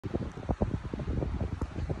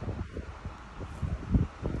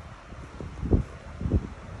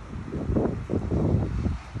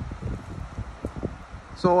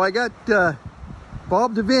So I got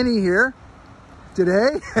Bob Devenney here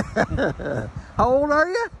today. How old are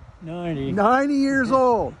you? 90. 90 years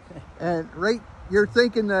old. And you're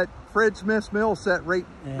thinking that Fred Smith's mill set right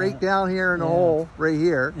down here in the hole, right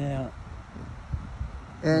here. Yeah.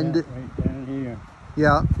 And right down here.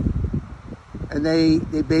 Yeah. And they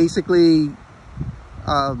basically,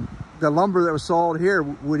 the lumber that was sawed here,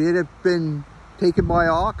 would it have been taken by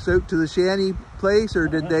ox out to the shanty place, or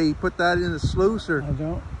did they put that in the sluice? Or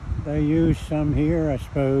they used some here, I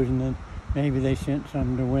suppose, and then maybe they sent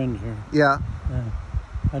some to Windsor. Yeah.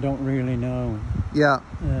 I don't really know. Yeah.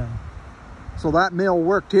 Yeah. So that mill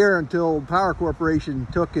worked here until Power Corporation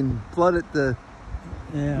took and flooded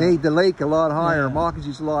made the lake a lot higher.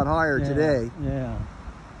 Mockingjay's a lot higher today. Yeah.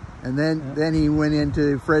 And then he went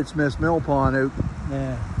into Fred Smith's mill pond out.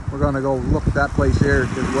 Yeah. We're going to go look at that place here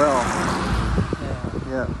as well. Yeah.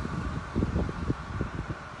 Yeah.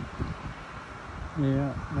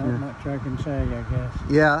 Yeah. Not much I can say, I guess.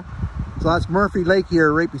 Yeah. So that's Murphy Lake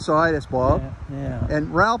here right beside us, Bob. Yeah.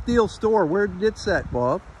 And Ralph Deal's store, where did it set,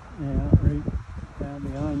 Bob? Yeah, right down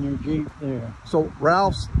behind your Jeep there. So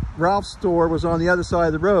Ralph's store was on the other side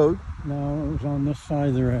of the road? No, it was on this side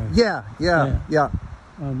of the road. Yeah.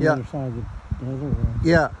 On the other side of the other road.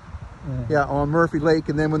 Yeah, on Murphy Lake.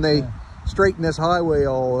 And then when they straightened this highway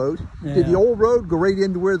all out, did the old road go right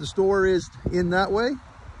into where the store is in that way?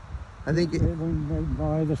 I think it went right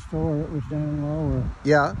by the store. It was down lower.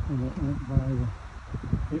 Yeah. And it went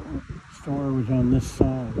by the store was on this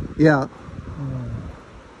side. Yeah.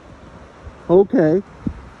 Okay.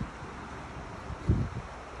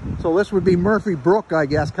 So this would be Murphy Brook, I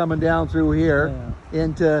guess, coming down through here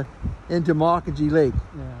into Mockingjay Lake.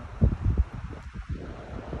 Yeah.